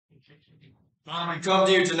We come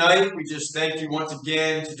to you tonight. We just thank you once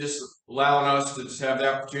again to just allowing us to just have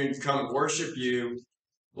the opportunity to come and worship you.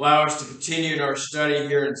 Allow us to continue in our study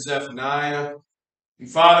here in Zephaniah. And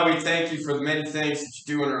Father, we thank you for the many things that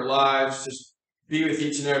you do in our lives. Just be with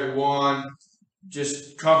each and every one.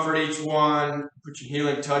 Just comfort each one. Put your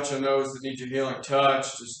healing touch on those that need your healing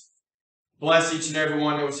touch. Just bless each and every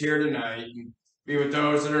one that was here tonight. And be with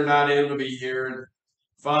those that are not able to be here. And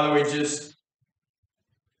Father, we just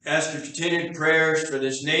ask your continued prayers for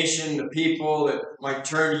this nation, the people that might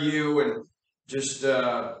turn to you, and just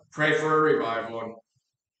pray for a revival. And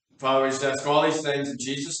Father, we just ask all these things in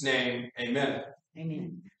Jesus' name. Amen.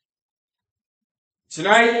 Amen.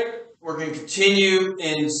 Tonight, we're going to continue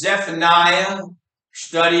in Zephaniah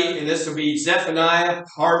study, and this will be Zephaniah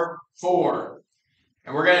part 4.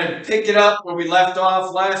 And we're going to pick it up where we left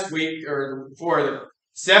off last week, or before,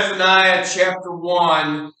 Zephaniah chapter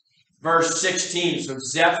 1, verse 16. So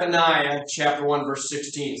Zephaniah chapter 1, verse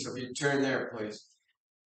 16. So if you turn there, please.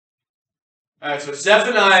 All right, so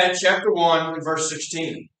Zephaniah chapter 1, and verse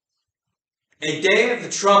 16. A day of the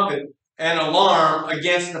trumpet and alarm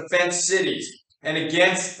against the fenced cities and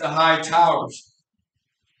against the high towers.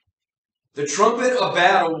 The trumpet of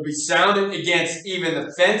battle will be sounded against even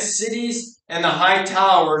the fenced cities and the high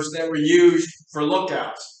towers that were used for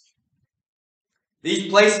lookouts.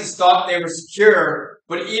 These places thought they were secure,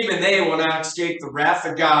 but even they will not escape the wrath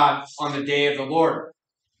of God on the day of the Lord.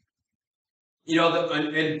 You know,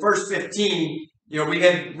 in verse 15, we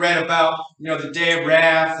had read about, the day of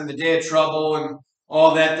wrath and the day of trouble and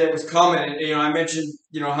all that was coming. And, I mentioned,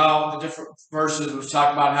 how the different verses was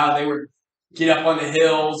talking about how they would get up on the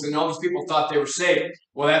hills and all these people thought they were safe.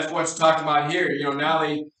 Well, that's what's talked about here. Now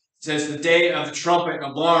it says the day of the trumpet and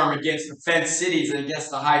alarm against the fenced cities and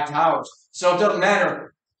against the high towers. So it doesn't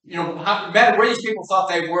matter, no matter where these people thought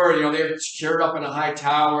they were, they're secured up in a high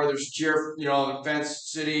tower, they're secure, in a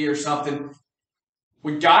fenced city or something.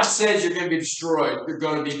 When God says you're going to be destroyed, you're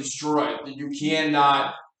going to be destroyed. You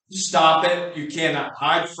cannot stop it. You cannot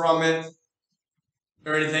hide from it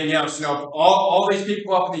or anything else. All these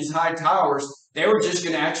people up in these high towers, they were just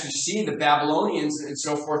going to actually see the Babylonians and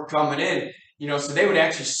so forth coming in. So they would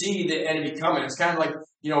actually see the enemy coming. It's kind of like,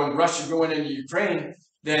 when Russia going into Ukraine,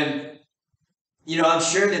 then, I'm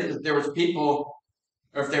sure that there was people,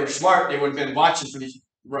 or if they were smart, they would have been watching for these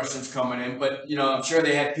Russians coming in. But, I'm sure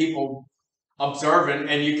they had people observing,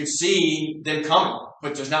 and you could see them coming.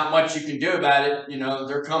 But there's not much you can do about it.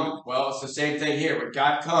 They're coming. Well, it's the same thing here. When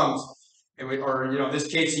God comes, in this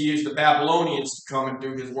case, he used the Babylonians to come and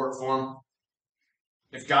do his work for him.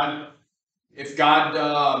 If God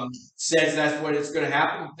says that's what it's going to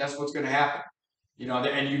happen, that's what's going to happen.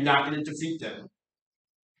 And you're not going to defeat them.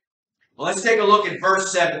 Well, let's take a look at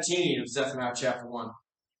verse 17 of Zephaniah chapter 1.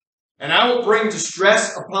 And I will bring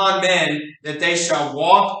distress upon men, that they shall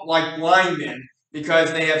walk like blind men,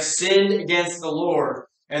 because they have sinned against the Lord,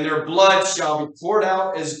 and their blood shall be poured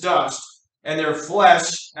out as dust, and their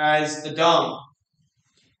flesh as the dung.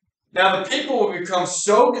 Now the people will become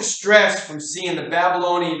so distressed from seeing the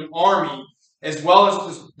Babylonian army, as well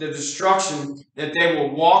as the destruction, that they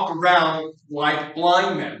will walk around like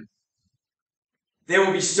blind men. They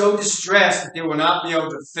will be so distressed that they will not be able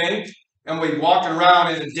to think, and will be walking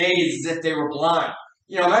around in a daze as if they were blind.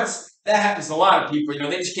 That happens to a lot of people.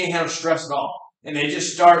 They just can't handle stress at all. And they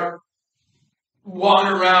just start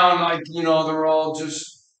wandering around like, they're all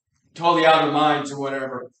just totally out of their minds or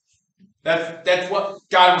whatever. That's what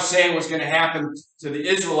God was saying was going to happen to the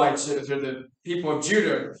Israelites, to the people of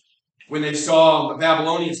Judah, when they saw the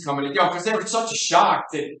Babylonians coming in. Because they were such a shock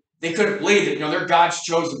that they couldn't believe it. They're God's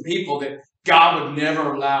chosen people, that God would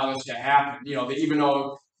never allow this to happen. That even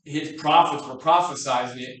though his prophets were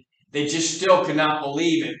prophesying it, they just still could not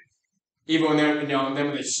believe it. Even when and then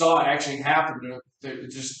when they saw it actually happen, they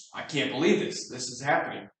just, I can't believe this. This is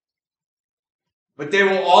happening. But they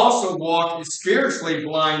will also walk as spiritually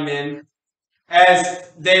blind men,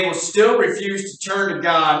 as they will still refuse to turn to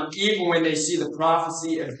God, even when they see the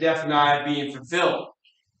prophecy of Zephaniah being fulfilled.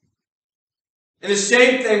 And the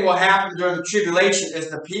same thing will happen during the tribulation, as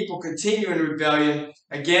the people continue in rebellion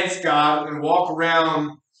against God and walk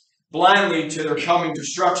around blindly to their coming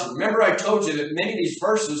destruction. Remember, I told you that many of these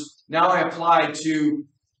verses now apply to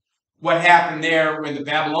what happened there when the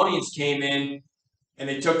Babylonians came in and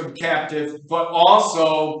they took them captive, but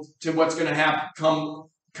also to what's going to happen come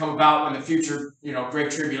about in the future, great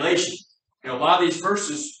tribulation. A lot of these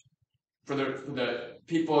verses for the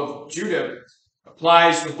people of Judah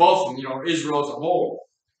applies to both of them, Israel as a whole.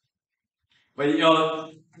 But,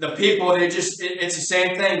 the people, it's the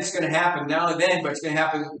same thing. It's going to happen now and then, but it's going to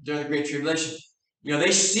happen during the Great Tribulation.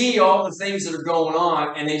 They see all the things that are going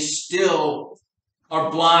on, and they still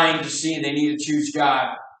are blind to seeing they need to choose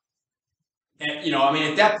God. And,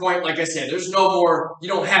 at that point, like I said, there's no more, you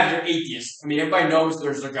don't have your atheists. Everybody knows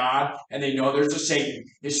there's a God, and they know there's a Satan.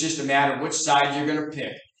 It's just a matter of which side you're going to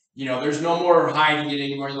pick. There's no more hiding it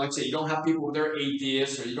anymore. Like I say, you don't have people with their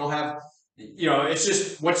atheists, or you don't have, it's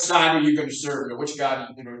just which side are you going to serve? Or which God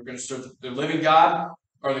you're going to serve? The living God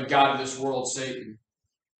or the God of this world, Satan?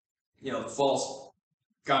 The false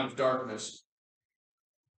God of darkness.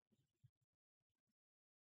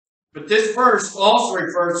 But this verse also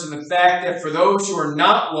refers to the fact that for those who are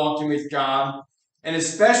not walking with God, and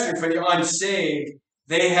especially for the unsaved,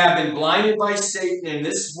 they have been blinded by Satan, and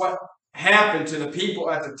this is what happened to the people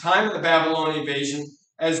at the time of the Babylonian invasion,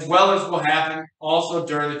 as well as will happen also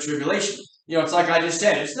during the tribulation. It's like I just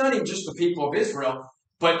said, it's not even just the people of Israel,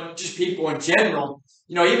 but just people in general.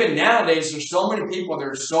 Even nowadays, there's so many people that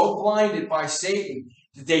are so blinded by Satan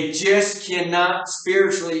that they just cannot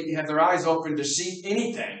spiritually have their eyes open to see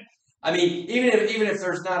anything. Even if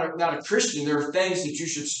there's not a Christian, there are things that you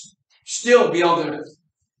should still be able to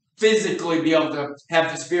physically be able to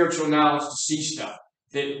have the spiritual knowledge to see stuff.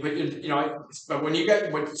 But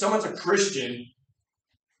when someone's a Christian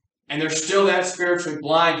and they're still that spiritually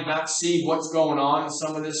blind to not see what's going on in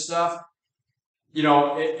some of this stuff,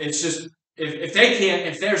 it's just if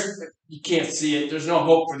you can't see it, there's no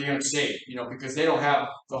hope for the unsaved, because they don't have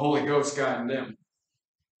the Holy Ghost guiding them.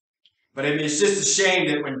 But it's just a shame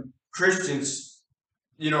that when Christians,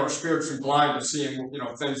 are spiritually blind to seeing,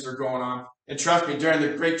 things that are going on. And trust me, during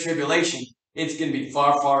the Great Tribulation, it's going to be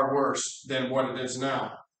far, far worse than what it is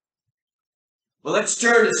now. Well, let's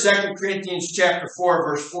turn to 2 Corinthians chapter 4,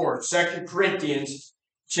 verse 4. 2 Corinthians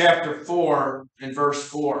chapter 4 and verse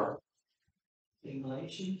 4.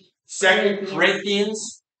 2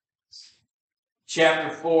 Corinthians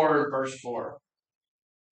chapter 4 and verse 4.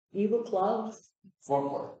 You will close.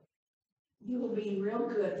 4. You will be real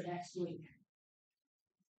good next week.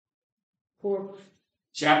 4.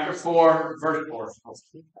 Chapter 4, verse 4.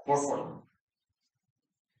 4.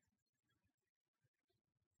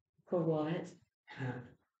 For what?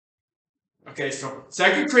 Okay, so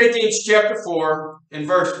 2 Corinthians chapter 4 and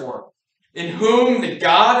verse 4. In whom the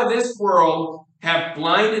God of this world hath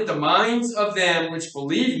blinded the minds of them which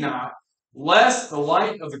believe not, lest the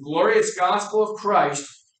light of the glorious gospel of Christ,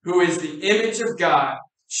 who is the image of God,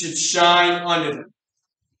 should shine unto them.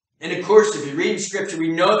 And of course, if you read Scripture,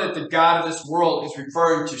 we know that the God of this world is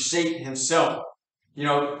referring to Satan himself.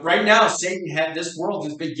 Right now, this world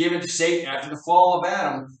has been given to Satan after the fall of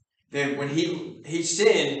Adam. Then when he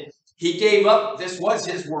sinned, he gave up. This was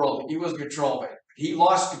his world. He was in control of it. He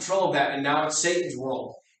lost control of that, and now it's Satan's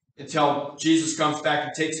world until Jesus comes back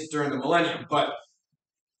and takes it during the millennium. But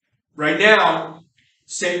right now,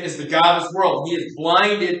 Satan is the God of this world. He has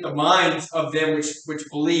blinded the minds of them which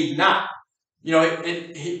believe not.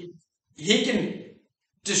 He can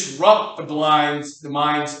disrupt the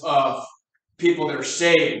minds of people that are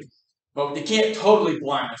saved, but they can't totally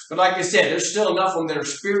blind us. But like I said, there's still enough of them that are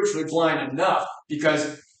spiritually blind enough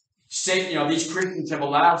because Satan, these Christians have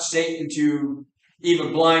allowed Satan to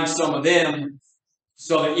even blind some of them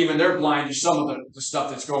so that even they're blind to some of the stuff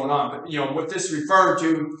that's going on. But, what this is referring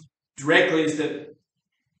to directly is that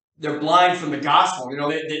they're blind from the gospel. You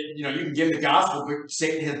can give them the gospel, but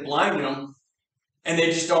Satan has blinded them, and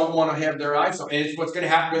they just don't want to have their eyes open. And it's what's going to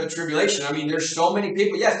happen with the tribulation. There's so many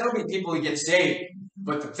people. Yes, there'll be people who get saved,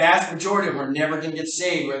 but the vast majority of them are never going to get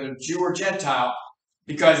saved, whether Jew or Gentile,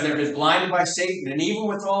 because they're just blinded by Satan. And even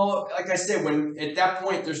with all, like I said, when at that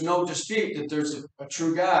point there's no dispute that there's a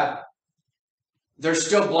true God, they're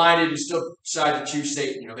still blinded and still decide to choose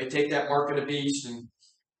Satan. They take that mark of the beast, and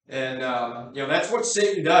that's what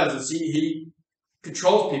Satan does. Is he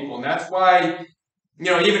controls people, and that's why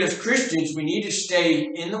even as Christians we need to stay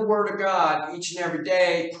in the Word of God each and every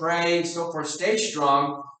day, pray, and so forth, stay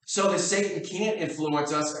strong, so that Satan can't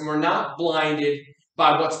influence us, and we're not blinded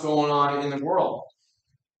by what's going on in the world.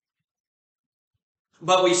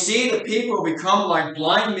 But we see the people become like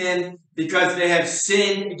blind men because they have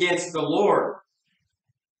sinned against the Lord.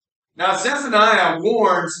 Now, Zephaniah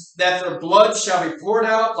warns that their blood shall be poured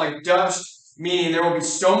out like dust, meaning there will be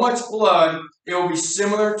so much blood, it will be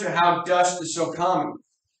similar to how dust is so common.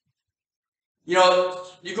 You go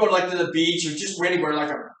to the beach or just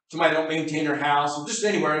anywhere, somebody don't maintain their house, or just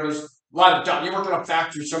anywhere, there's a lot of dust. You work in a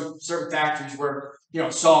factory, certain factories where,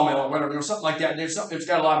 sawmill or whatever, something like that, and there's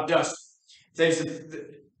got a lot of dust.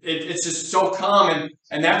 It's just so common,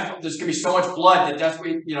 and there's going to be so much blood that's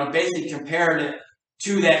what basically comparing it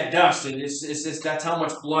to that dust, and it's just that's how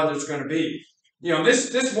much blood there's going to be.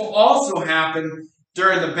 This will also happen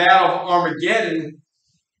during the Battle of Armageddon,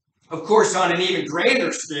 of course, on an even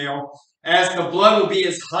greater scale, as the blood will be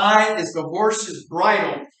as high as the horse's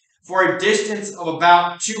bridle for a distance of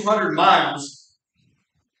about 200 miles,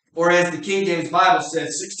 or as the King James Bible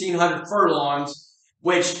says, 1,600 furlongs,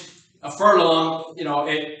 which a furlong,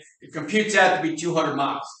 it computes out to be 200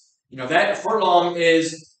 miles. That furlong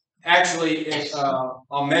is actually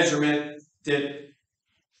a measurement that,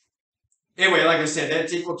 anyway, like I said,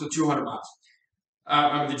 that's equal to 200 miles. I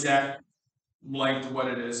don't know the exact length of what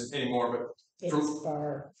it is anymore, but It's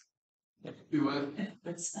fur. do what?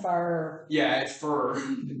 It's fur. Yeah, it's fur.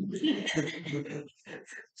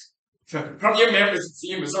 From your members,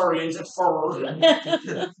 see Missourians, it's fur.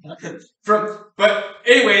 But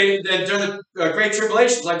anyway, during the Great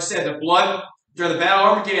Tribulation, like I said, the blood, during the Battle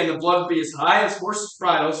of Armageddon, the blood would be as high as horses'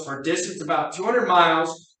 bridles for a distance about 200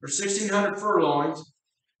 miles or 1,600 furlongs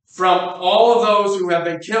from all of those who have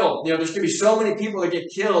been killed. There's going to be so many people that get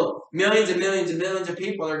killed, millions and millions and millions of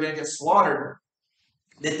people that are going to get slaughtered,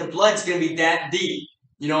 that the blood's going to be that deep.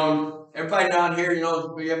 Everybody down here,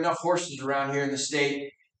 we have enough horses around here in the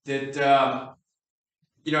state that,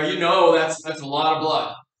 that's a lot of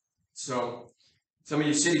blood. So some of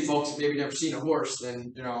you city folks have maybe never seen a horse,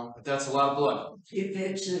 then, but that's a lot of blood. If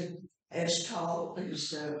it's as tall as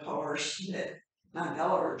the horse that my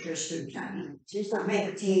daughter just kind Just of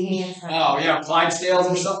make two hands. Oh, yeah,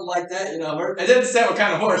 Clydesdales or something like that. It doesn't say what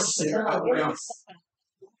kind of horse.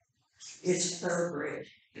 it's thoroughbred.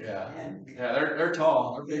 Yeah, And yeah, they're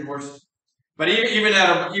tall. They're big horses. But even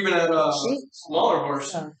at a smaller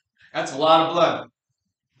horse, that's a lot of blood.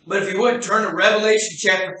 But if you would, turn to Revelation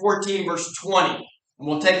chapter 14, verse 20. And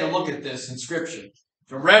we'll take a look at this in Scripture.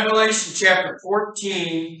 So Revelation chapter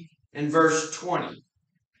 14 and verse 20.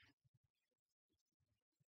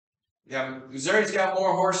 Yeah, Missouri's got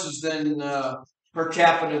more horses than per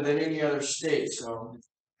capita than any other state. So,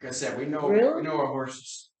 like I said, we know our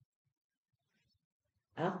horses.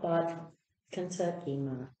 I thought Kentucky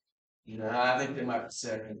might. No, I think they might be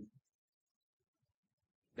second.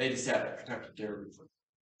 They just have the Kentucky Derby.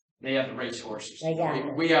 They have the race horses. They got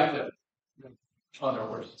it. We have the other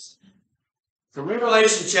horses. So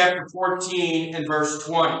Revelation chapter 14 and verse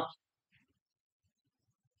 20.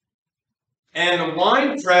 And the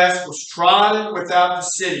winepress was trodden without the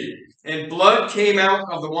city, and blood came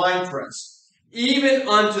out of the winepress, even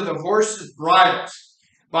unto the horses' bridles,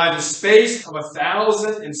 by the space of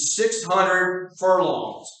 1,600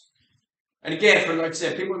 furlongs. And again, like I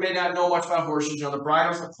said, people may not know much about horses. The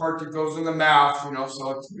bridle's the part that goes in the mouth,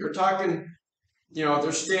 so you're talking,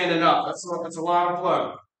 they're standing up. That's a lot of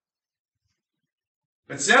blood.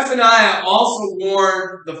 But Zephaniah also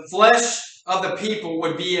warned the flesh of the people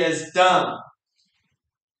would be as dung.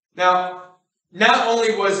 Now, not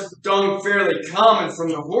only was dung fairly common from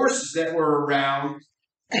the horses that were around,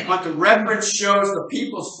 but the reference shows the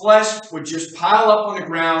people's flesh would just pile up on the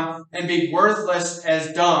ground and be worthless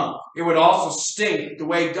as dung. It would also stink the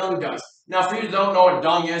way dung does. Now, for you who don't know what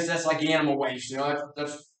dung is, that's like animal waste.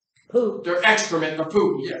 That's poop. Their excrement, or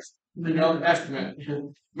poop, yes. Excrement.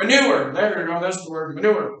 Manure. There you go. That's the word.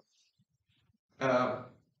 Manure.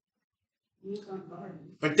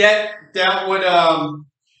 But that would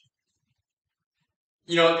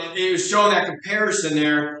it was showing that comparison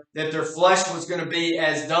there, that their flesh was going to be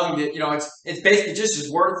as dung. That it's basically just as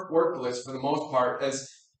worthless for the most part as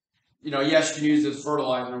yes, you can use it as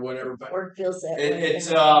fertilizer or whatever, but Word feels that it's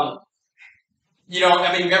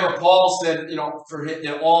remember Paul said for him,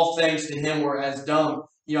 that all things to him were as dung.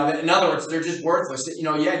 In other words, they're just worthless. You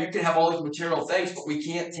can have all these material things, but we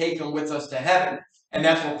can't take them with us to heaven. And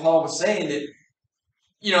that's what Paul was saying, that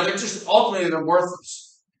they're just ultimately they're worthless.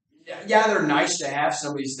 Yeah, they're nice to have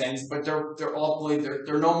some of these things, but they're ultimately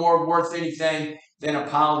they're no more worth anything than a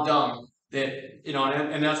pile of dung. That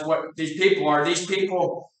and that's what these people are. These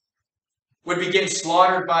people would be getting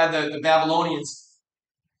slaughtered by the Babylonians.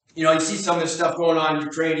 You see some of this stuff going on in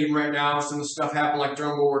Ukraine even right now. Some of the stuff happened like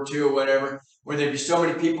during World War II or whatever, where there'd be so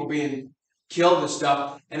many people being killed and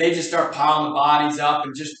stuff, and they just start piling the bodies up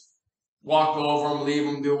and just walk over them, leave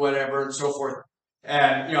them, do whatever, and so forth.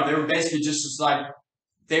 And they were basically just as like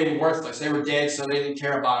they were worthless. They were dead, so they didn't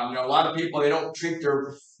care about them. A lot of people, they don't treat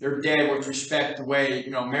their dead with respect the way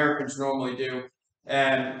Americans normally do.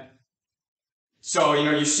 And so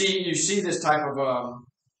you see this type of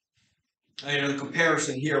the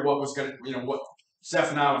comparison here. What was going to what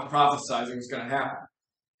Zephaniah was prophesizing was going to happen.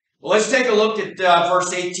 Well, let's take a look at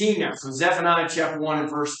verse 18 now. So Zephaniah chapter 1 and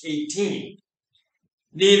verse 18.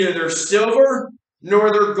 Neither their silver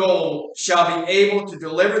nor their gold shall be able to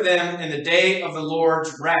deliver them in the day of the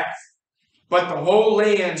Lord's wrath. But the whole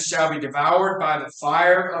land shall be devoured by the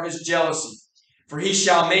fire of his jealousy. for he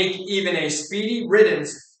shall make even a speedy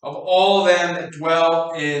riddance of all them that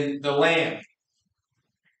dwell in the land.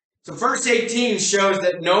 So verse 18 shows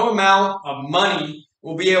that no amount of money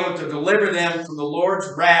will be able to deliver them from the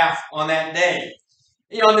Lord's wrath on that day.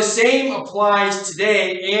 The same applies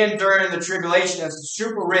today and during the tribulation, as the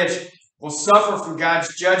super rich will suffer from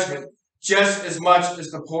God's judgment just as much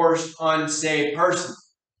as the poorest unsaved person.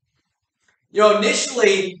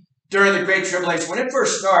 Initially, during the Great Tribulation, when it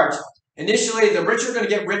first starts, initially the rich are going to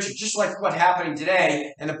get richer, just like what's happening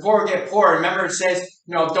today, and the poor get poorer. Remember, it says,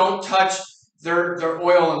 don't touch their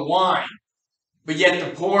oil and wine. But yet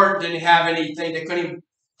the poor didn't have anything. They couldn't even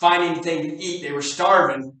find anything to eat. They were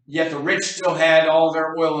starving. Yet the rich still had all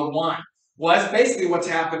their oil and wine. Well, that's basically what's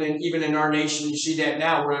happening even in our nation. You see that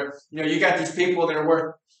now where, you got these people that are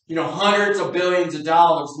worth, hundreds of billions of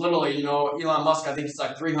dollars. Literally, Elon Musk, I think it's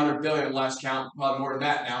like 300 billion last count, probably more than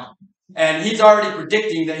that now. And he's already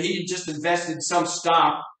predicting that he just invested some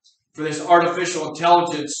stock for this artificial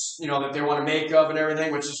intelligence, that they want to make of and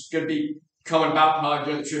everything, which is going to be coming about probably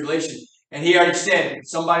during the tribulation. And he already said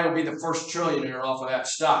somebody will be the first trillionaire off of that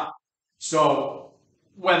stock. So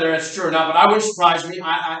whether it's true or not, but I wouldn't surprise me.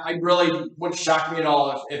 I really wouldn't shock me at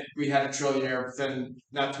all if we had a trillionaire within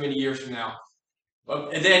not too many years from now.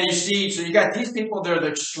 And then you see, so you got these people that are the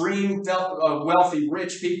extreme wealthy,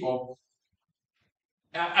 rich people.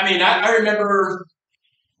 I remember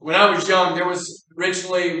when I was young, there was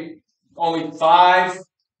originally only 5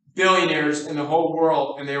 billionaires in the whole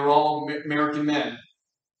world, and they were all American men.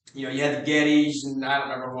 You had the Gettys, and I don't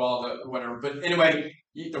remember who all the whatever. But anyway,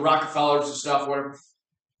 the Rockefellers and stuff, whatever.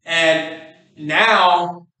 And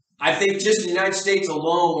now, I think just in the United States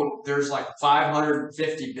alone, there's like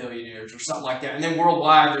 550 billionaires or something like that. And then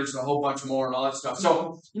worldwide, there's a whole bunch more and all that stuff.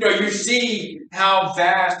 So, you see how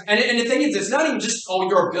vast. And the thing is, it's not even just,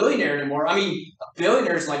 you're a billionaire anymore. A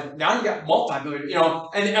billionaire is like, now you got multi-billionaire,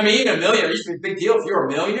 And even a millionaire used to be a big deal if you're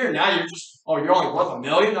a millionaire. Now you're just, you're only worth $1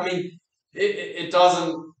 million. It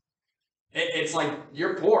doesn't. It's like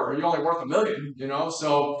you're poor. You're only worth $1 million.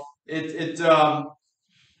 So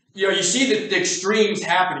you see the extremes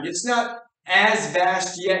happening. It's not as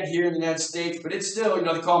vast yet here in the United States, but it's still,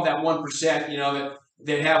 they call them that 1%,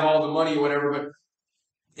 that have all the money or whatever. But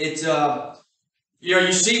it's,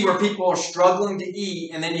 you see where people are struggling to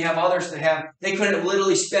eat, and then you have others that they couldn't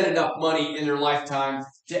literally spend enough money in their lifetime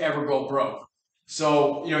to ever go broke.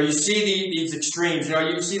 So, you see these extremes.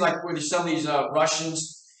 You see like with some of these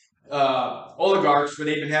Russians, oligarchs, where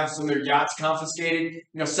they even have some of their yachts confiscated.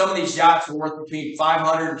 Some of these yachts are worth between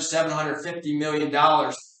 $500 and $750 million.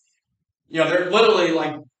 They're literally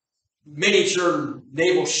like miniature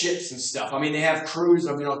naval ships and stuff. They have crews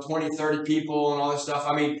of 20, 30 people and all this stuff.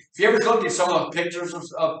 If you ever look at some of the pictures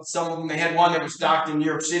of some of them, they had one that was docked in New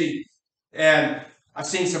York City, and I've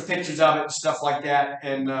seen some pictures of it and stuff like that.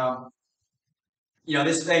 And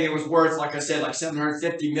this thing, it was worth, like I said, like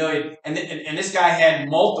 $750 million. And this guy had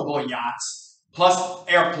multiple yachts plus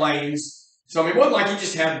airplanes. So it wasn't like he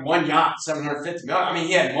just had one yacht, $750 million.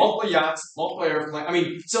 He had multiple yachts, multiple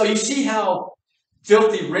airplanes. So you see how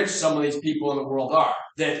filthy rich some of these people in the world are.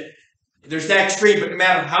 That there's that extreme, but no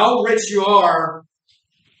matter how rich you are,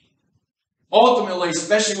 ultimately,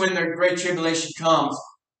 especially when the Great Tribulation comes,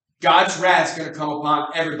 God's wrath is going to come upon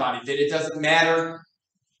everybody. That it doesn't matter.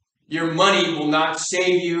 Your money will not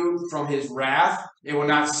save you from his wrath. It will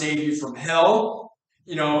not save you from hell.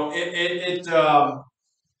 Even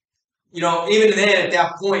then, at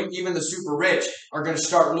that point, even the super rich are going to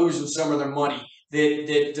start losing some of their money.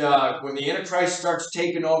 That when the Antichrist starts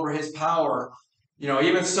taking over his power,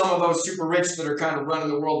 even some of those super rich that are kind of running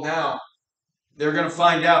the world now, they're going to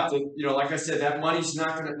find out that, like I said, that money's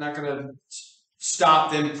not going to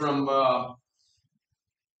stop them from,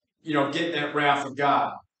 getting that wrath of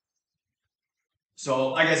God. So,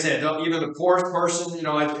 like I said, even the poorest person,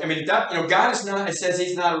 God is not, it says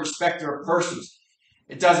he's not a respecter of persons.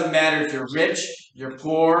 It doesn't matter if you're rich, you're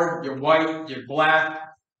poor, you're white, you're black,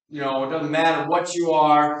 it doesn't matter what you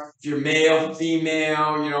are, if you're male,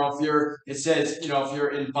 female, it says, if you're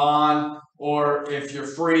in bond or if you're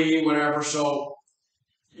free, whatever. So,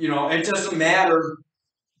 it doesn't matter.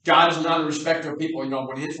 God is not a respecter of people.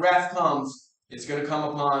 When his wrath comes, it's going to come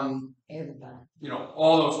upon Everybody.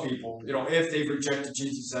 All those people, if they've rejected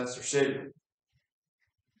Jesus as their Savior.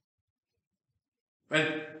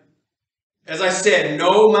 But as I said,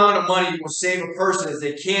 no amount of money will save a person, as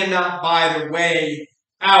they cannot buy their way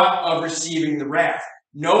out of receiving the wrath.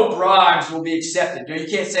 No bribes will be accepted. You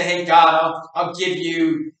can't say, hey, God, I'll give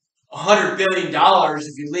you $100 billion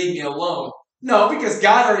if you leave me alone. No, because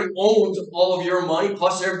God already owns all of your money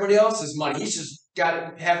plus everybody else's money. He's just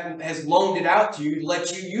has loaned it out to you to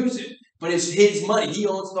let you use it. but it's his money. He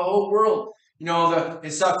owns the whole world. It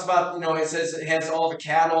talks about, it says it has all the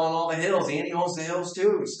cattle on all the hills, and he owns the hills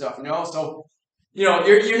too and stuff, So, you're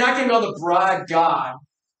not going to be able to bribe God,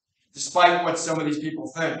 despite what some of these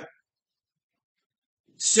people think.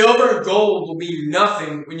 Silver and gold will be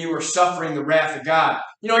nothing when you are suffering the wrath of God.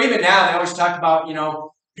 Even now, they always talk about,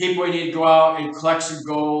 people you need to go out and collect some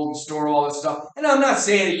gold and store all this stuff. And I'm not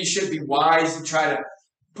saying that you should be wise and try to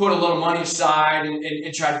put a little money aside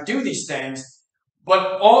and try to do these things.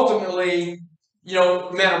 But ultimately,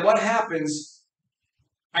 no matter what happens,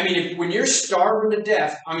 when you're starving to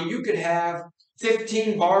death, you could have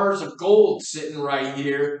 15 bars of gold sitting right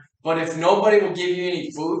here, but if nobody will give you any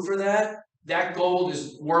food for that, that gold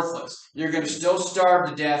is worthless. You're going to still starve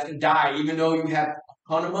to death and die, even though you have a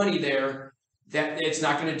ton of money there. That it's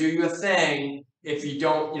not going to do you a thing if you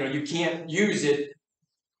don't, you can't use it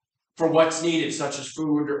for what's needed, such as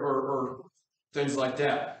food or things like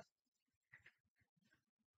that.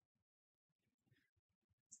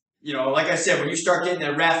 Like I said, when you start getting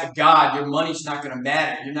the wrath of God, your money's not going to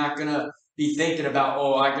matter. You're not going to be thinking about,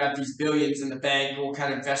 I got these billions in the bank. What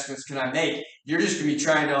kind of investments can I make? You're just going to be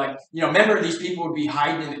trying to, remember these people would be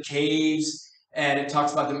hiding in the caves, and it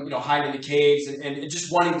talks about them, hiding in the caves and just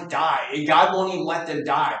wanting to die. And God won't even let them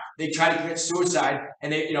die. They try to commit suicide,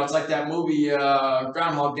 and they, it's like that movie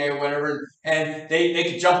Groundhog Day or whatever, and they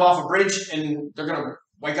could jump off a bridge and they're going to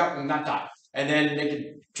wake up and not die. And then they could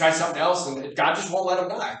try something else, and God just won't let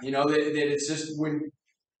them die. That it's just when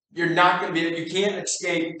you're not going to be, you can't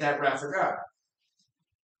escape that wrath of God.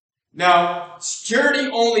 Now, security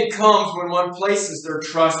only comes when one places their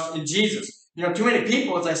trust in Jesus. Too many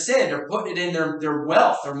people, as I said, they're putting it in their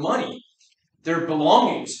wealth, their money, their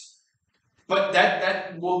belongings. But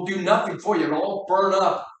that will do nothing for you. It'll all burn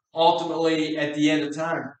up ultimately at the end of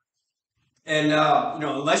time. And,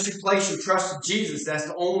 unless you place your trust in Jesus, that's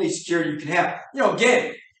the only security you can have.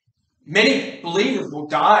 Again, many believers will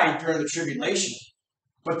die during the tribulation,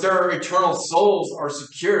 but their eternal souls are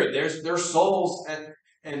secure. Their souls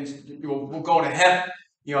and will go to heaven.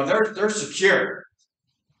 They're secure.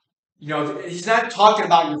 He's not talking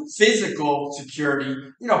about your physical security.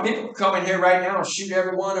 People can come in here right now and shoot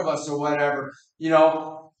every one of us or whatever.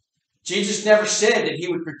 Jesus never said that he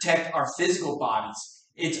would protect our physical bodies.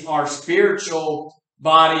 It's our spiritual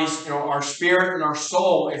bodies, our spirit and our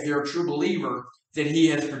soul, if you're a true believer, that he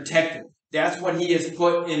has protected. That's what he has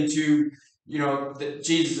put into,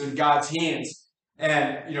 Jesus in God's hands.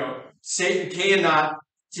 And, Satan cannot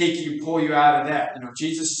pull you out of that.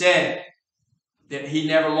 Jesus said that he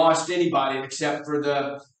never lost anybody except for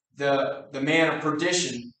the man of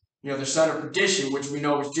perdition, the son of perdition, which we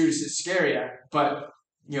know was Judas Iscariot. But,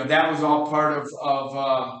 that was all part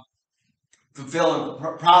of fulfilling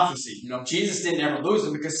prophecy. Jesus didn't ever lose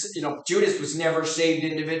him because, Judas was never a saved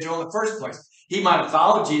individual in the first place. He might have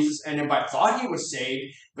followed Jesus and everybody thought he was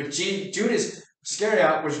saved, but Judas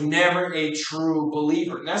Iscariot was never a true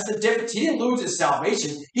believer. And that's the difference. He didn't lose his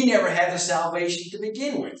salvation. He never had the salvation to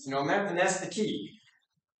begin with. And that's the key.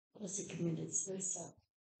 Was he committed suicide?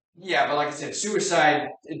 Yeah, but like I said, suicide,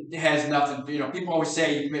 it has nothing, people always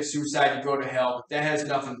say you commit suicide, you go to hell. That has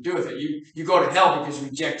nothing to do with it. You go to hell because you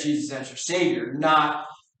reject Jesus as your Savior, not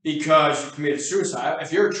because you committed suicide.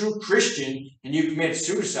 If you're a true Christian and you commit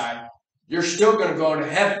suicide, you're still going to go to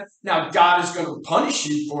heaven. Now, God is going to punish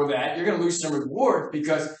you for that. You're going to lose some reward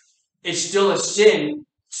because it's still a sin.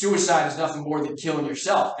 Suicide is nothing more than killing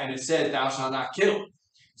yourself. And it says, thou shalt not kill.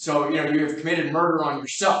 So, you have committed murder on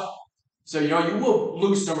yourself. So, you will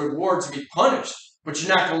lose some rewards to be punished, but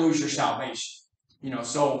you're not going to lose your salvation.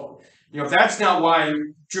 So, that's not why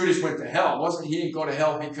Judas went to hell. He didn't go to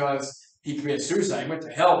hell because he committed suicide. He went to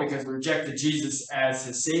hell because he rejected Jesus as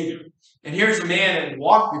his Savior. And here's a man that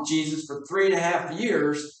walked with Jesus for 3.5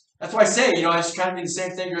 years. That's why I say, it's kind of be the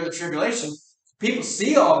same thing during the tribulation. People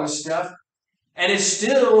see all this stuff, and it's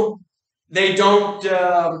still, they don't,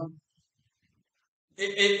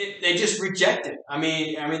 they just reject it.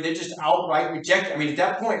 They just outright reject it. At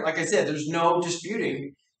that point, like I said, there's no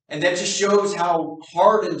disputing. And that just shows how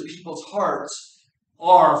hardened people's hearts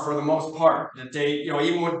are for the most part. That they,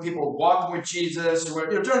 even when people are walking with Jesus, or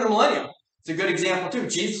during the millennium, it's a good example too.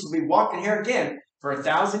 Jesus will be walking here again for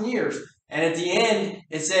 1,000 years. And at the end,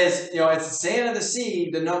 it says, it's the sand of the sea,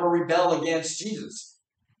 the number rebel against Jesus.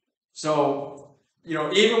 So,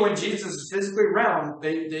 even when Jesus is physically around,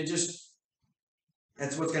 they just,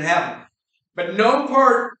 that's what's going to happen. But no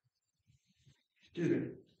part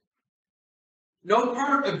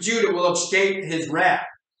of Judah will escape his wrath.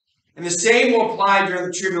 And the same will apply during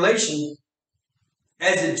the tribulation,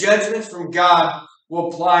 as the judgments from God will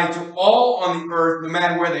apply to all on the earth, no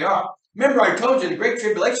matter where they are. Remember, I told you the Great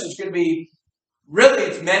Tribulation is going to be, really,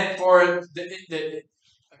 it's meant for the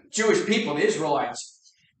Jewish people, the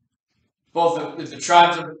Israelites. Both the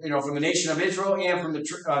tribes, of, from the nation of Israel and from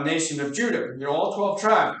the nation of Judah. All 12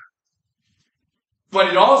 tribes. But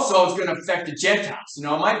it also is going to affect the Gentiles. It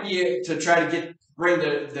might be to try to bring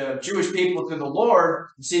the Jewish people to the Lord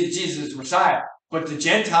and see that Jesus is Messiah. But the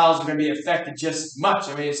Gentiles are going to be affected just as much.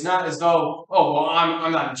 I mean, it's not as though, oh, well,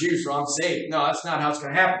 I'm not a Jew, so I'm saved. No, that's not how it's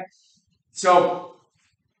going to happen. So,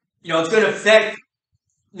 it's going to affect,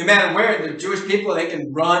 no matter where, the Jewish people, they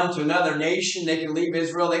can run to another nation, they can leave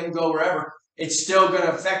Israel, they can go wherever. It's still going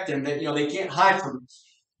to affect them. That they can't hide from it.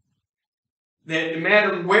 That no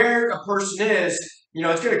matter where a person is,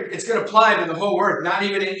 it's going to apply to the whole earth. Not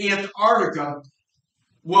even in Antarctica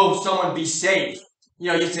will someone be saved.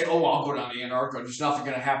 You say, oh, I'll go down to Antarctica. There's nothing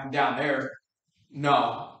going to happen down there.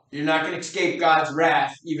 No, you're not going to escape God's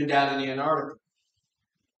wrath even down in Antarctica.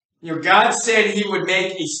 God said he would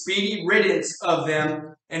make a speedy riddance of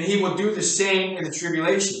them, and he will do the same in the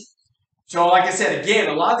tribulation. So, like I said, again,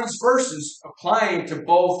 a lot of these verses applying to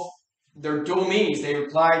both their dual meanings. They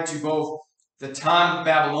apply to both the time of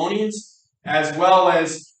Babylonians as well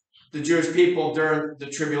as the Jewish people during the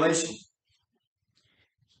tribulation.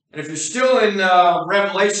 And if you're still in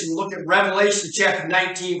Revelation, look at Revelation chapter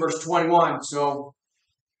 19, verse 21. So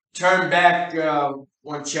turn back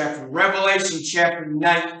one chapter. Revelation chapter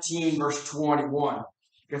 19, verse 21.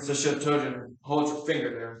 Guess I should have told you to hold your finger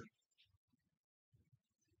there.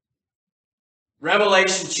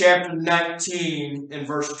 Revelation chapter 19 and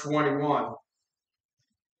verse 21.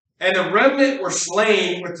 And the remnant were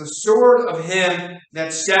slain with the sword of him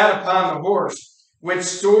that sat upon the horse, which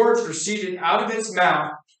sword proceeded out of his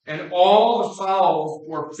mouth, and all the fowls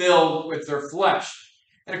were filled with their flesh.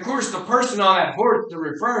 And of course, the person on that horse they're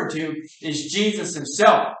referring to is Jesus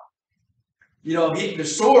himself. The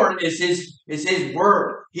sword is his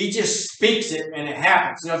word. He just speaks it and it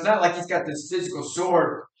happens. It's not like he's got this physical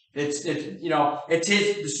sword. The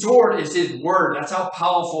sword is his word. That's how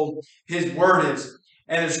powerful his word is.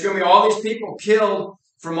 And there's going to be all these people killed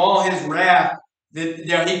from all his wrath.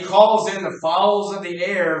 He calls in the fowls of the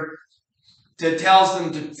air that tells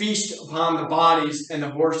them to feast upon the bodies and the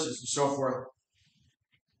horses and so forth.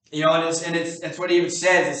 That's what he even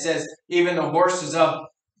says. It says even the horses of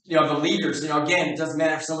the leaders. Again, it doesn't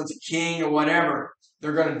matter if someone's a king or whatever.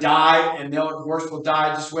 They're going to die, and the horse will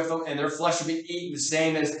die just with them, and their flesh will be eaten the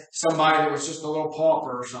same as somebody that was just a little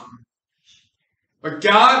pauper or something. But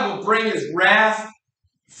God will bring his wrath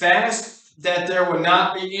fast, that there will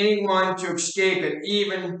not be anyone to escape it,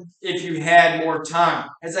 even if you had more time.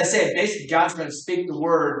 As I said, basically God's going to speak the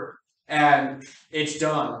word, and it's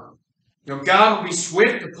done. God will be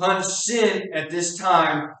swift to punish sin at this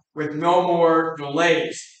time with no more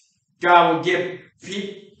delays. God will give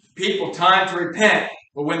people time to repent,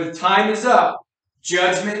 but when the time is up,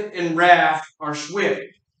 judgment and wrath are swift.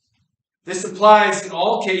 This applies in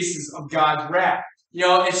all cases of God's wrath.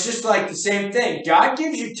 It's just like the same thing. God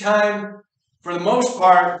gives you time, for the most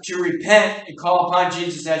part, to repent and call upon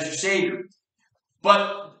Jesus as your Savior.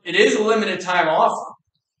 But it is a limited time offer.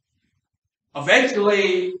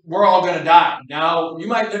 Eventually, we're all going to die. Now, you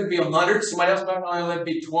might live to be 100. Somebody else might only live to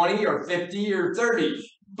be 20 or 50 or 30.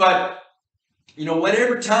 But,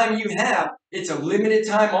 whatever time you have, it's a limited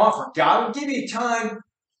time offer. God will give you time,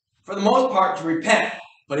 for the most part, to repent.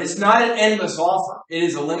 But it's not an endless offer. It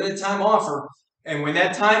is a limited time offer. And when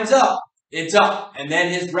that time's up, it's up. And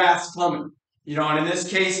then his wrath's coming. And in this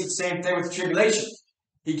case, it's the same thing with tribulation.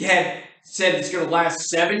 He had said it's going to last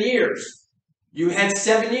 7 years. You had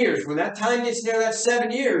 7 years. When that time gets near that 7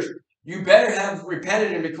 years, you better have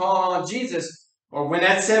repented and be calling on Jesus. Or when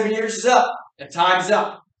that 7 years is up, the time's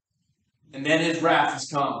up. And then his wrath has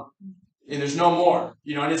come. And there's no more.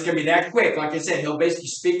 And it's going to be that quick. Like I said, he'll basically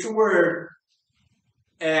speak the word.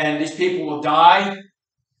 And these people will die.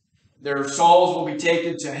 Their souls will be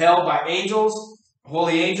taken to hell by angels,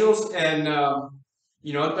 holy angels, and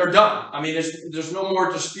they're done. I mean, there's no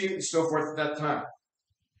more dispute and so forth at that time.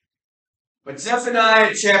 But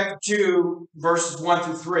Zephaniah chapter 2, verses 1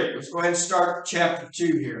 through 3. Let's go ahead and start chapter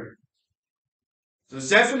 2 here. So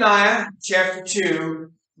Zephaniah chapter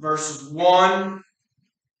 2, verses 1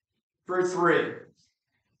 through 3.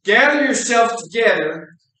 Gather yourselves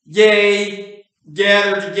together, yea,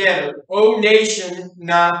 gather together, O nation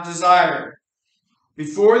not desired.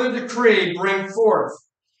 Before the decree bring forth,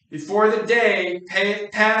 before the day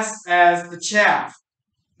pass as the chaff,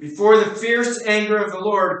 before the fierce anger of the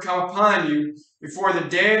Lord come upon you, before the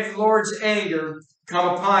day of the Lord's anger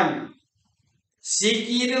come upon you. Seek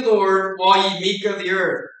ye the Lord, all ye meek of the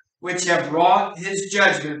earth, which have wrought his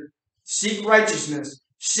judgment. Seek righteousness,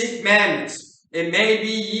 seek madness. It may be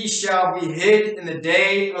ye shall be hid in the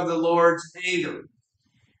day of the Lord's anger.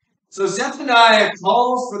 So Zephaniah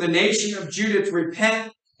calls for the nation of Judah to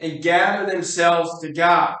repent and gather themselves to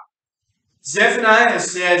God. Zephaniah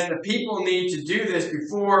says the people need to do this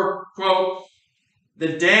before, quote,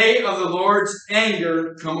 the day of the Lord's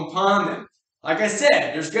anger come upon them. Like I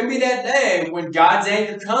said, there's going to be that day when God's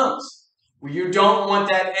anger comes. Well, you don't want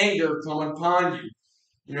that anger coming upon you.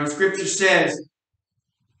 You know, Scripture says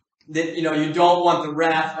that, you don't want the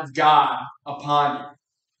wrath of God upon you.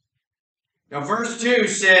 Now, verse 2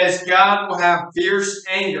 says God will have fierce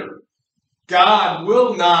anger. God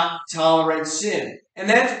will not tolerate sin. And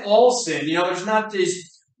that's all sin. There's not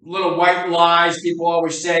these little white lies people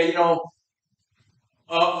always say, a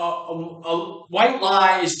white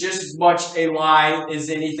lie is just as much a lie as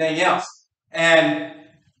anything else. And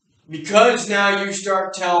because now you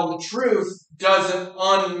start telling the truth doesn't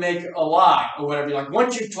unmake a lie or whatever. Like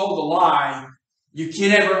once you've told a lie, you can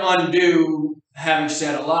never undo having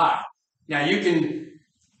said a lie. Now you can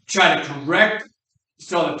try to correct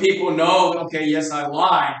so that people know, okay, yes, I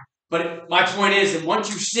lied. But my point is that once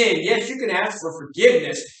you sin, yes, you can ask for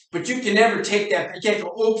forgiveness, but you can never take that. You can't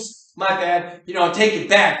go, oops, my bad, take it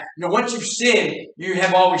back. Once you sin, you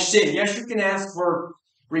have always sinned. Yes, you can ask for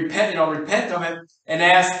repent of it and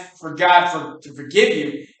ask for God to forgive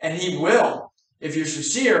you, and He will if you're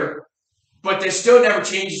sincere. But that still never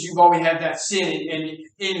changes. You've always had that sin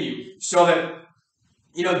in you, so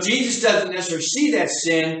that Jesus doesn't necessarily see that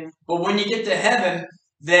sin. But when you get to heaven,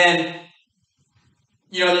 then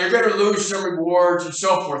you're going to lose some rewards and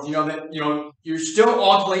so forth. You're still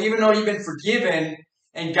ultimately, even though you've been forgiven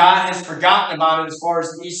and God has forgotten about it as far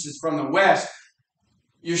as the east is from the west,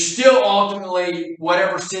 you're still ultimately,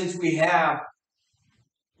 whatever sins we have,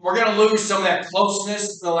 we're going to lose some of that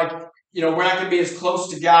closeness. We're not going to be as close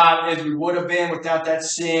to God as we would have been without that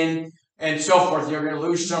sin and so forth. You're going to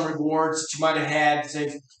lose some rewards that you might have had.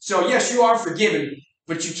 So yes, you are forgiven,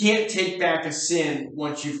 but you can't take back a sin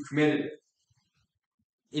once you've committed it.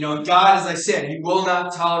 God, as I said, He will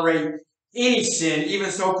not tolerate any sin,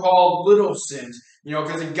 even so-called little sins.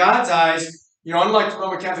 Because in God's eyes, unlike the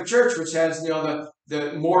Roman Catholic Church, which has,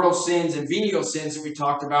 the mortal sins and venial sins that we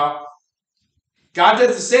talked about, God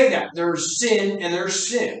doesn't say that. There's sin and there's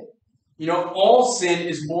sin. All sin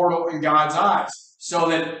is mortal in God's eyes. So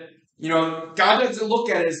that, God doesn't look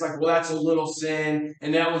at it as like, well, that's a little sin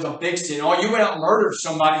and that was a big sin. Oh, you went out and murdered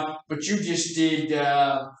somebody, but you just did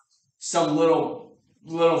some little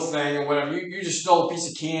thing or whatever. You just stole a piece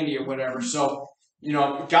of candy or whatever. So,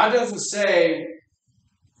 God doesn't say,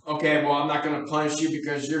 okay, well, I'm not going to punish you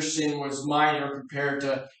because your sin was minor compared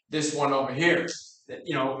to this one over here.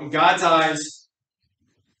 In God's eyes,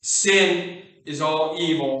 sin is all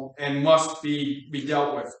evil and must be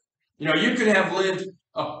dealt with. You could have lived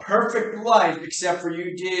a perfect life except for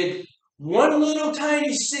you did one little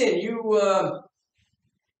tiny sin. You,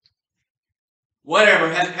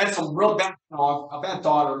 whatever, had some real bad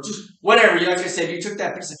thought, or just whatever. Like I said, you took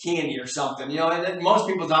that piece of candy or something. And in most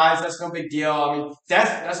people's eyes, that's no big deal. I mean,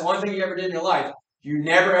 that's the only thing you ever did in your life. You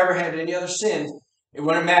never ever had any other sins. It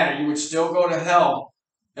wouldn't matter. You would still go to hell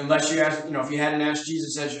unless you asked, if you hadn't asked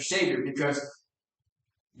Jesus as your Savior, because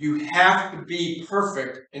you have to be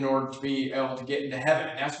perfect in order to be able to get into heaven.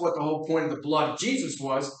 And that's what the whole point of the blood of Jesus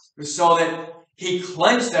was so that He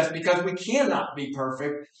cleansed us, because we cannot be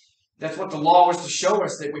perfect. That's what the law was to show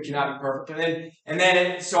us, that we cannot be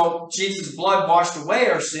perfect. So Jesus' blood washed away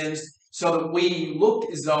our sins so that we look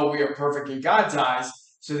as though we are perfect in God's eyes,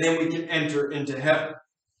 so then we can enter into heaven.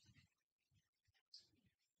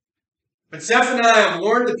 But Zephaniah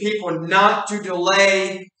warned the people not to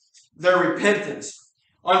delay their repentance.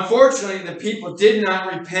 Unfortunately, the people did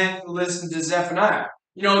not repent and listen to Zephaniah.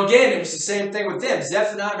 Again, it was the same thing with them.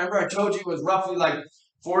 Zephaniah, remember I told you, it was roughly like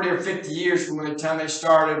 40 or 50 years from the time they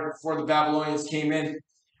started before the Babylonians came in.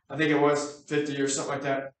 I think it was 50 years, something like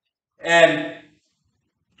that. And,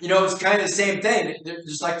 it's kind of the same thing.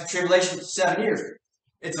 Just like the tribulation for 7 years.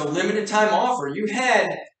 It's a limited time offer. You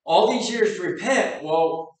had all these years to repent.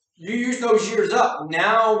 Well, you used those years up.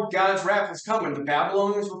 Now God's wrath was coming. The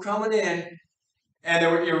Babylonians were coming in, and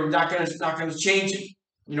you're not going to change it.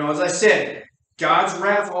 As I said, God's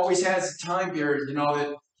wrath always has a time period.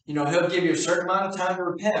 That He'll give you a certain amount of time to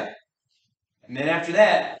repent, and then after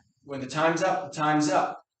that, when the time's up, the time's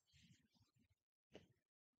up.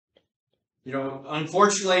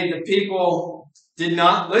 Unfortunately, the people did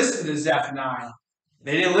not listen to Zephaniah.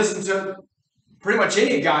 They didn't listen to pretty much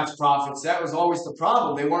any of God's prophets. That was always the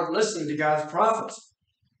problem. They weren't listening to God's prophets.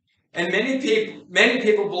 And many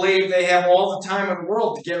people believe they have all the time in the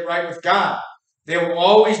world to get right with God. They will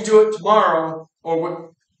always do it tomorrow,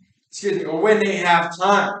 or or when they have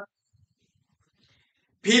time.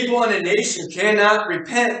 People in a nation cannot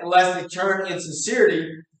repent unless they turn in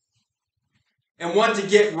sincerity and want to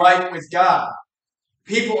get right with God.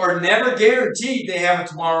 People are never guaranteed they have a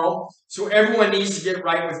tomorrow, so everyone needs to get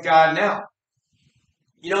right with God now.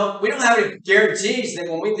 We don't have any guarantees that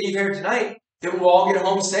when we leave here tonight that we'll all get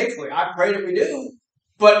home safely. I pray that we do.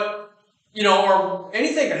 But, or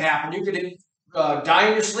anything could happen. You could die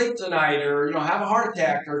in your sleep tonight or, have a heart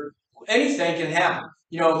attack or anything can happen.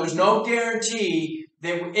 There's no guarantee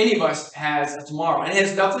that any of us has a tomorrow. And it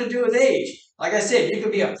has nothing to do with age. Like I said, you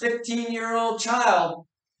could be a 15-year-old child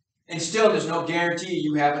and still there's no guarantee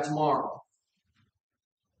you have a tomorrow.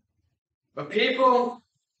 But people,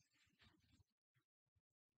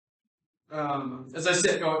 as I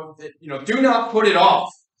said, do not put it off.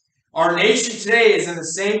 Our nation today is in the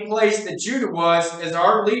same place that Judah was, as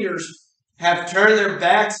our leaders have turned their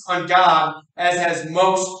backs on God, as has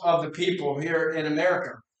most of the people here in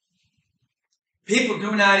America. People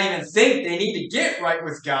do not even think they need to get right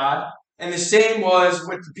with God, and the same was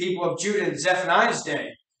with the people of Judah in Zephaniah's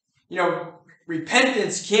day.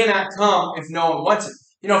 Repentance cannot come if no one wants it.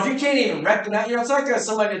 If you can't even recognize, it's like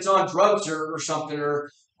somebody that's on drugs or something or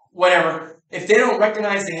whatever. If they don't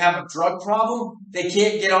recognize they have a drug problem, they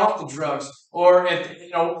can't get off the drugs. Or if,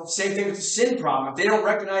 same thing with the sin problem. If they don't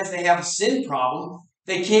recognize they have a sin problem,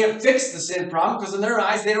 they can't fix the sin problem because in their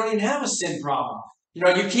eyes, they don't even have a sin problem. You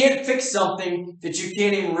can't fix something that you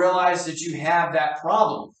can't even realize that you have that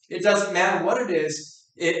problem. It doesn't matter what it is.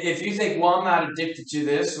 If you think, well, I'm not addicted to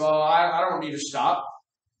this, well, I don't need to stop.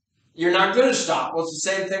 You're not going to stop. Well, it's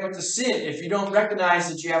the same thing with the sin. If you don't recognize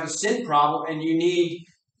that you have a sin problem and you need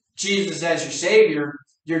Jesus as your Savior,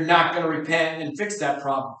 you're not going to repent and fix that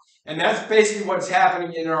problem. And that's basically what's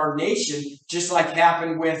happening in our nation, just like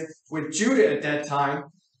happened with Judah at that time,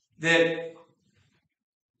 that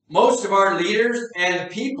most of our leaders and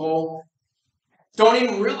the people don't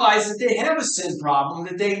even realize that they have a sin problem,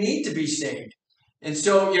 that they need to be saved. And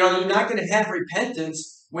so, you're not going to have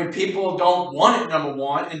repentance when people don't want it, number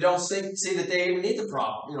one, and don't see that they even need the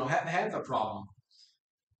problem, have the problem.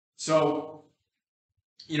 So,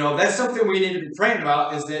 that's something we need to be praying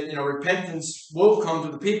about, is that, repentance will come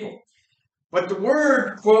to the people. But the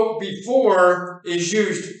word, quote, before is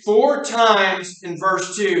used 4 times in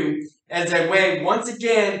verse 2 as a way, once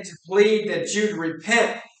again, to plead that Judah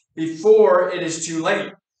repent before it is too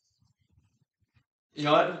late.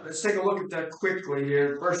 Let's take a look at that quickly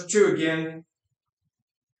here. Verse 2 again.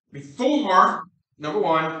 Before, number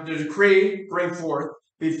 1, the decree bring forth,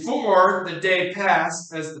 before the day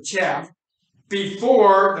pass as the chaff,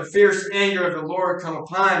 before the fierce anger of the Lord come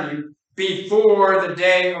upon you, before the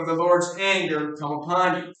day of the Lord's anger come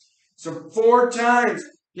upon you. So 4 times,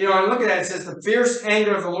 and look at that, it says the fierce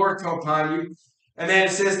anger of the Lord come upon you, and then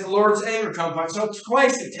it says the Lord's anger come upon you. So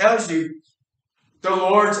twice it tells you the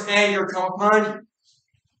Lord's anger come upon you.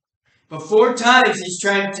 But 4 times he's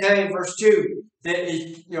trying to tell you in verse 2 that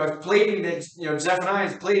he, pleading that, Zephaniah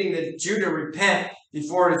is pleading that Judah repent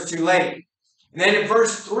before it's too late. And then in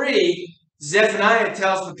verse 3, Zephaniah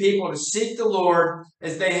tells the people to seek the Lord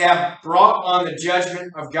as they have brought on the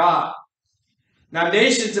judgment of God. Now,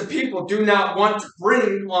 nations of people do not want to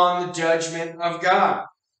bring on the judgment of God.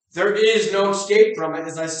 There is no escape from it,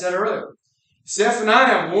 as I said earlier.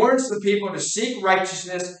 Zephaniah warns the people to seek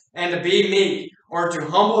righteousness and to be meek, or to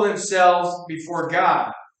humble themselves before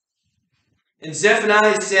God. And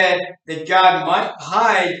Zephaniah said that God might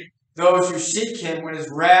hide those who seek him when his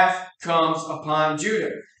wrath comes upon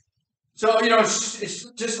Judah. So,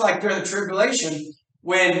 it's just like during the tribulation,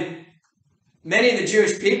 when many of the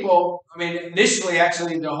Jewish people, initially,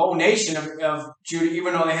 actually, the whole nation of Judah,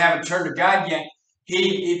 even though they haven't turned to God yet,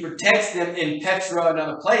 he protects them in Petra and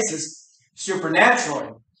other places supernaturally.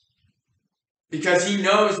 Because he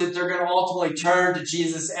knows that they're going to ultimately turn to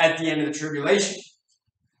Jesus at the end of the tribulation.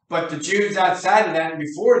 But the Jews outside of that and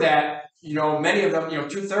before that, many of them,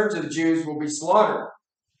 2/3 of the Jews will be slaughtered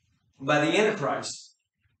by the Antichrist.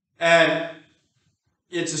 And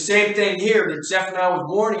it's the same thing here that Zephaniah was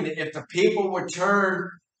warning that if the people would turn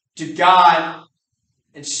to God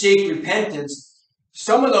and seek repentance,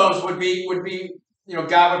 some of those would be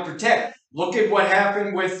God would protect. Look at what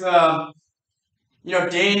happened with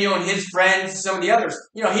Daniel and his friends, some of the others.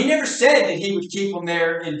 He never said that he would keep them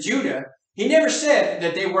there in Judah. He never said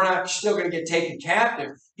that they were not still going to get taken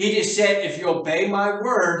captive. He just said, if you obey my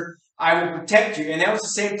word, I will protect you. And that was the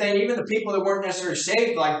same thing. Even the people that weren't necessarily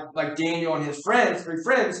saved, like Daniel and his friends, 3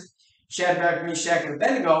 friends, Shadrach, Meshach, and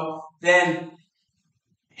Abednego, then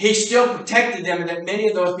he still protected them, and that many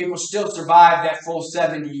of those people still survived that full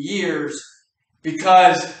 70 years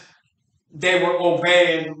because they were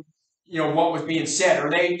obeying what was being said, or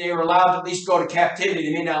they were allowed to at least go to captivity.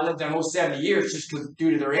 They may not live that whole 70 years just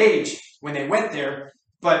due to their age when they went there.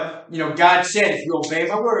 But, God said, if you obey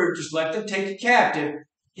my word, just let them take you captive,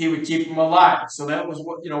 he would keep them alive. So that was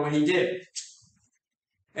what he did.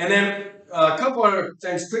 And then a couple other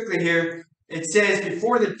things quickly here. It says,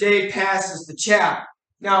 before the day passes the chaff.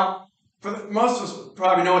 Now, most of us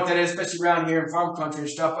probably know what that is, especially around here in farm country and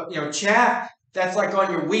stuff. But, chaff, that's like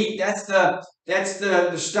on your wheat. That's the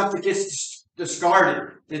stuff that gets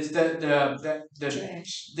discarded. It's the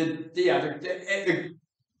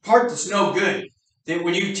part that's no good. That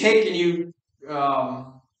when you take and you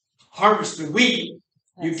harvest the wheat,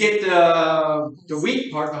 you get the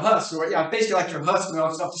wheat part, the husk, or basically like your husk and all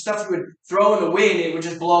that stuff. The stuff you would throw in the wind, it would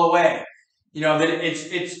just blow away. That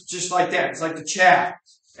it's just like that. It's like the chaff,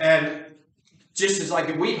 and just as like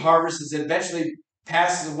the wheat harvest, as it eventually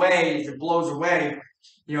passes away, if it blows away,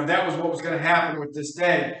 that was what was going to happen with this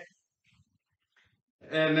day.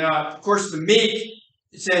 And of course, the meek,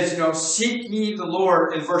 it says, seek ye the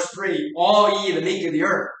Lord in verse 3, all ye the meek of the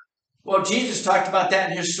earth. Well, Jesus talked about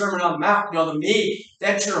that in his Sermon on the Mount. The meek,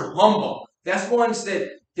 that's your humble. That's ones that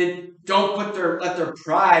don't let their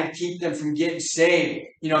pride keep them from getting saved.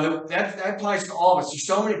 That applies to all of us. There's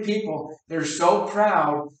so many people that are so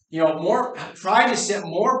proud. More pride has sent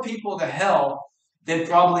more people to hell than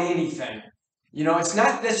probably anything. It's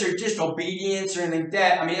not necessarily just obedience or anything like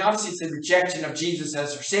that. I mean, obviously it's the rejection of Jesus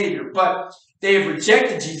as their Savior, but they have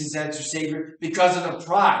rejected Jesus as their Savior because of their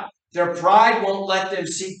pride. Their pride won't let them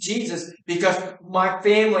seek Jesus because my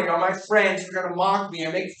family or my friends are going to mock me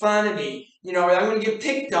or make fun of me. I'm going to get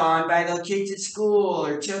picked on by the kids at school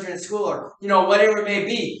or children at school or, whatever it may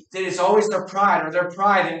be. That it's always their pride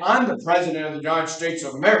that I'm the president of the United States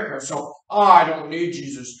of America, so I don't need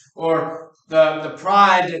Jesus. Or the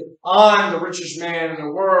pride that I'm the richest man in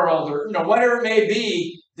the world, or, whatever it may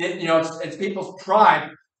be, that, it's people's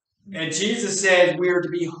pride. And Jesus said we are to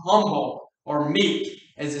be humble or meek,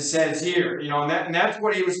 as it says here, and that's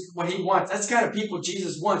what he wants. That's the kind of people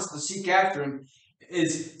Jesus wants to seek after him,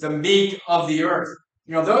 is the meek of the earth.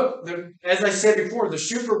 As I said before, the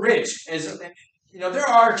super rich is, there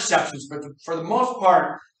are exceptions, but for the most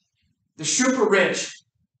part, the super rich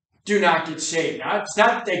do not get saved. Now, it's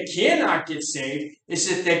not that they cannot get saved, it's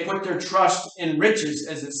that they put their trust in riches,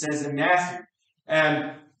 as it says in Matthew.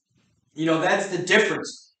 And, that's the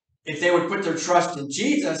difference. If they would put their trust in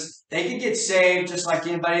Jesus, they could get saved just like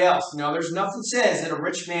anybody else. There's nothing says that a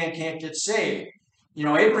rich man can't get saved.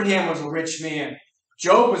 Abraham was a rich man.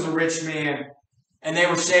 Job was a rich man. And they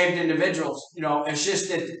were saved individuals. It's just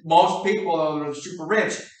that most people, though, that are super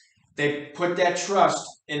rich, they put that trust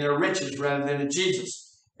in their riches rather than in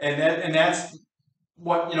Jesus. And that's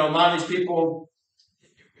what, a lot of these people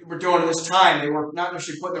were doing at this time. They were not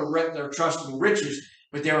necessarily putting their trust in riches,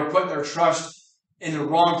 but they were putting their trust in the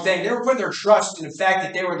wrong thing. They were putting their trust in the fact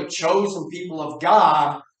that they were the chosen people of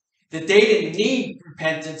God, that they didn't need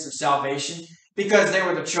repentance and salvation because they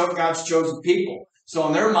were God's chosen people. So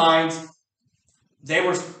in their minds, they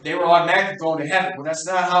were automatically going to heaven. Well, that's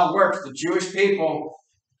not how it works. The Jewish people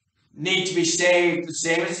need to be saved the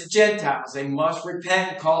same as the Gentiles. They must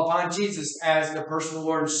repent and call upon Jesus as their personal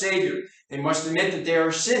Lord and Savior. They must admit that they are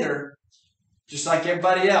a sinner, just like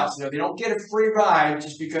everybody else. They don't get a free ride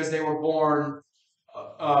just because they were born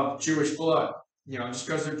of Jewish blood, just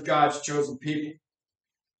because they're God's chosen people.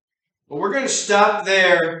 But we're going to stop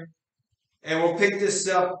there, and we'll pick this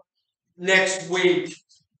up next week.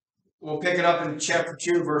 We'll pick it up in chapter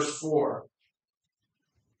 2, verse 4.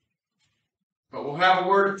 But we'll have a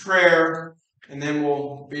word of prayer, and then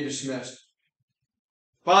we'll be dismissed.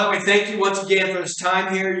 Father, we thank you once again for this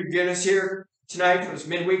time here you've given us here tonight for this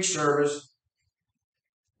midweek service.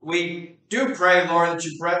 We do pray, Lord, that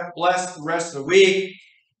you bless the rest of the week.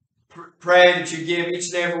 Pray that you give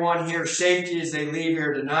each and every one here safety as they leave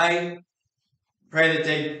here tonight. Pray that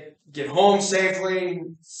they get home safely,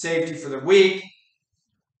 safety for the week.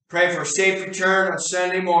 Pray for a safe return on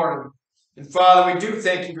Sunday morning. And Father, we do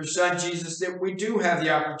thank you for your Son, Jesus, that we do have the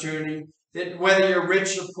opportunity, that whether you're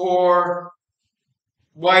rich or poor,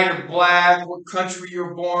 white or black, what country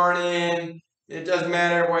you're born in, it doesn't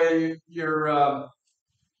matter whether you're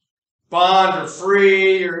bond or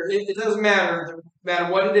free, or it doesn't matter. No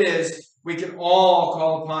matter what it is, we can all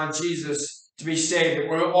call upon Jesus to be saved. That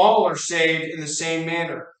we all are saved in the same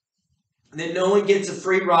manner. That no one gets a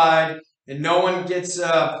free ride and no one gets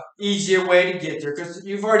an easier way to get there, because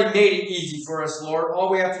you've already made it easy for us, Lord.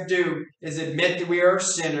 All we have to do is admit that we are a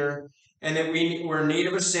sinner and that we're in need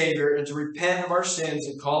of a Savior, and to repent of our sins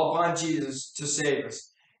and call upon Jesus to save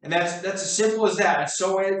us. And that's as simple as that. It's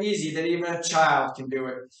so easy that even a child can do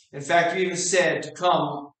it. In fact, you even said to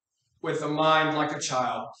come with a mind like a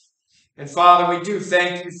child. And Father, we do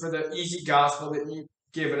thank you for the easy gospel that you've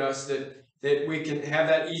given us, that we can have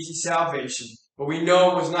that easy salvation. But we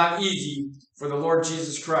know it was not easy for the Lord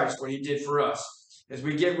Jesus Christ, what he did for us. As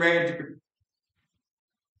we get ready to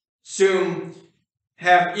soon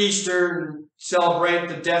have Easter and celebrate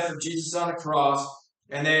the death of Jesus on the cross,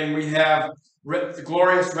 and then we have the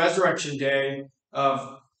glorious resurrection day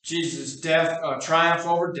of Jesus' death, triumph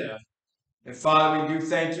over death. And Father, we do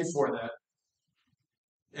thank you for that.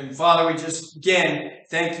 And Father, we just, again,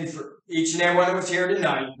 thank you for each and every one that was here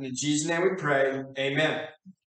tonight. And in Jesus' name we pray. Amen.